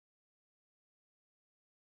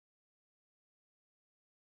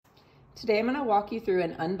Today I'm going to walk you through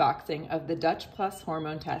an unboxing of the Dutch Plus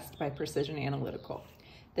hormone test by Precision Analytical.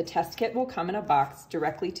 The test kit will come in a box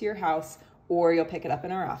directly to your house, or you'll pick it up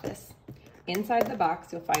in our office. Inside the box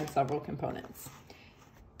you'll find several components.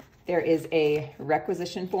 There is a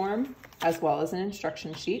requisition form as well as an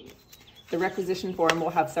instruction sheet. The requisition form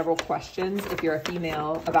will have several questions if you're a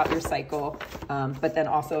female about your cycle, but then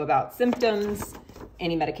also about symptoms,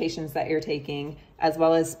 any medications that you're taking, as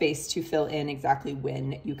well as space to fill in exactly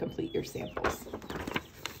when you complete your samples.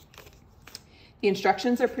 The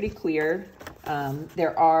instructions are pretty clear.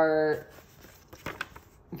 There are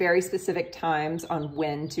very specific times on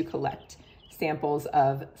when to collect samples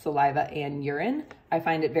of saliva and urine. I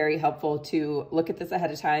find it very helpful to look at this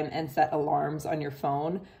ahead of time and set alarms on your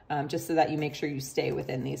phone, just so that you make sure you stay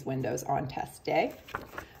within these windows on test day.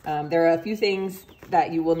 There are a few things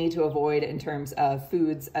that you will need to avoid in terms of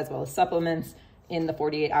foods as well as supplements in the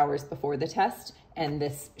 48 hours before the test, and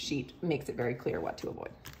this sheet makes it very clear what to avoid.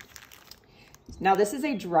 Now, this is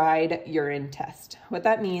a dried urine test. What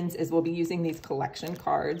that means is we'll be using these collection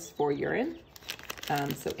cards for urine.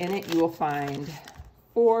 So in it, you will find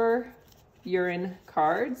 4 urine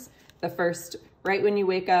cards. The first right when you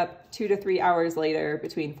wake up, 2 to 3 hours later,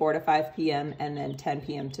 between 4 to 5 p.m., and then 10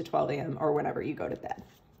 p.m. to 12 a.m., or whenever you go to bed.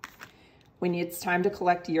 When it's time to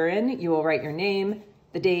collect urine, you will write your name,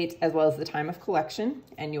 the date, as well as the time of collection,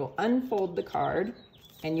 and you'll unfold the card,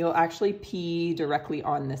 and you'll actually pee directly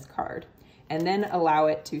on this card, and then allow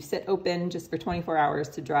it to sit open just for 24 hours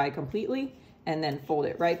to dry completely, and then fold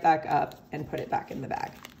it right back up and put it back in the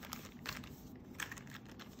bag.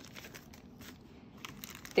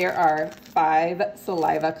 There are 5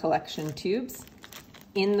 saliva collection tubes.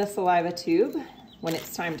 In the saliva tube, when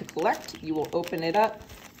it's time to collect, you will open it up,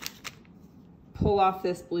 pull off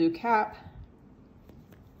this blue cap,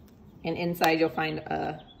 and inside you'll find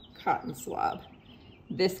a cotton swab.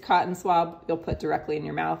 This cotton swab you'll put directly in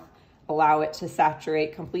your mouth, allow it to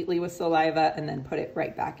saturate completely with saliva, and then put it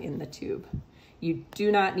right back in the tube. You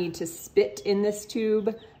do not need to spit in this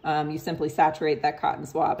tube. You simply saturate that cotton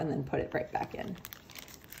swab and then put it right back in.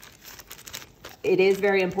 It is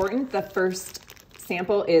very important. The first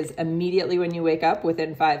sample is immediately when you wake up,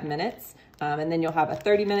 within 5 minutes. And then you'll have a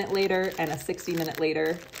 30-minute later and a 60-minute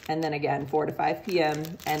later, and then again 4 to 5 p.m.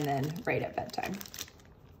 and then right at bedtime.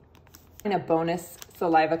 And a bonus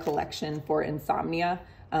saliva collection for insomnia.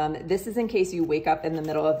 This is in case you wake up in the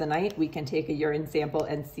middle of the night. We can take a urine sample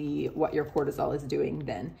and see what your cortisol is doing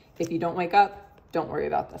then. If you don't wake up, don't worry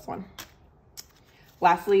about this one.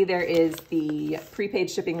 Lastly, there is the prepaid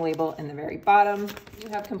shipping label in the very bottom. You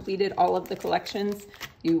have completed all of the collections.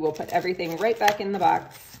 You will put everything right back in the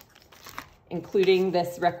box, including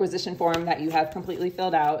this requisition form that you have completely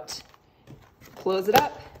filled out. Close it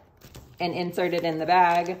up and insert it in the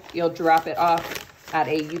bag. You'll drop it off at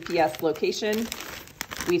a UPS location.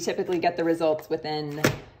 We typically get the results within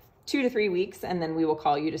 2 to 3 weeks, and then we will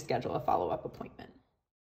call you to schedule a follow-up appointment.